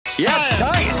Yes,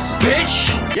 science,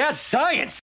 bitch! Yes,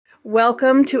 science!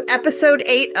 Welcome to episode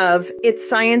 8 of It's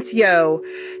Science Yo!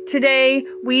 Today,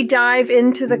 we dive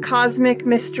into the cosmic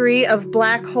mystery of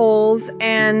black holes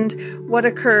and what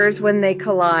occurs when they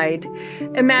collide.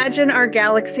 Imagine our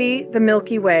galaxy, the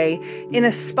Milky Way, in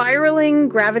a spiraling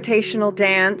gravitational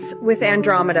dance with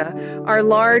Andromeda, our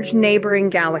large neighboring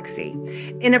galaxy.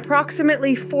 In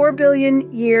approximately 4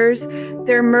 billion years,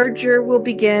 their merger will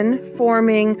begin,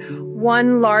 forming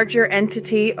one larger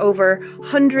entity over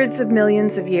hundreds of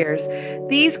millions of years.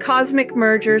 These cosmic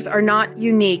mergers are not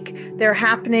unique. They're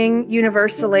happening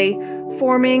universally,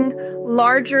 forming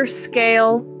larger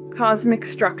scale cosmic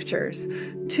structures.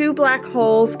 Two black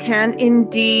holes can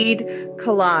indeed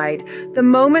collide. The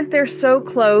moment they're so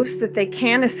close that they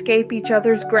can't escape each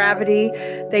other's gravity,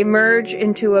 they merge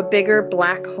into a bigger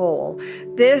black hole.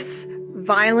 This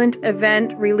violent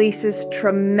event releases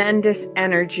tremendous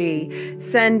energy,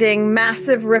 sending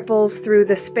massive ripples through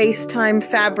the space-time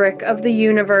fabric of the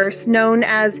universe known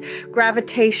as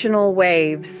gravitational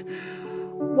waves.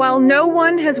 While no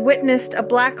one has witnessed a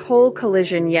black hole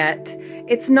collision yet,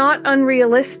 it's not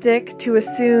unrealistic to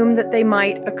assume that they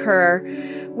might occur.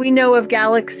 We know of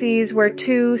galaxies where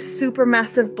two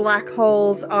supermassive black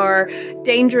holes are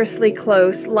dangerously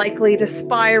close, likely to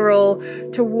spiral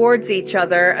towards each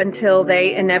other until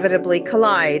they inevitably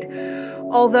collide.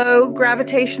 Although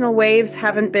gravitational waves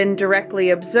haven't been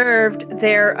directly observed,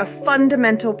 they're a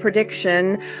fundamental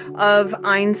prediction of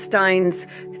Einstein's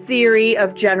theory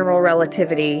of general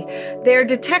relativity. Their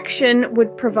detection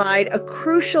would provide a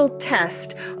crucial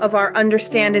test of our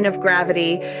understanding of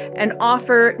gravity and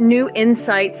offer new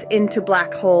insights into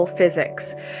black hole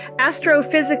physics.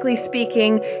 Astrophysically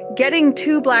speaking, getting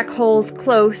two black holes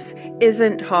close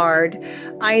isn't hard.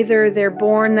 Either they're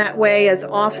born that way as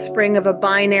offspring of a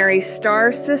binary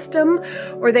star system,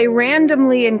 or they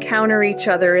randomly encounter each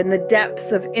other in the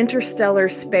depths of interstellar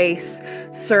space,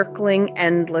 circling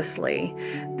endlessly.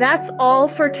 That's all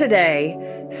for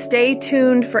today. Stay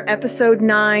tuned for episode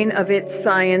 9 of It's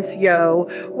Science Yo!,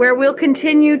 where we'll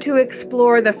continue to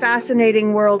explore the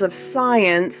fascinating world of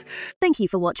science. Thank you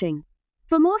for watching.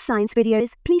 For more science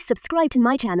videos, please subscribe to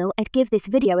my channel and give this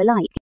video a like.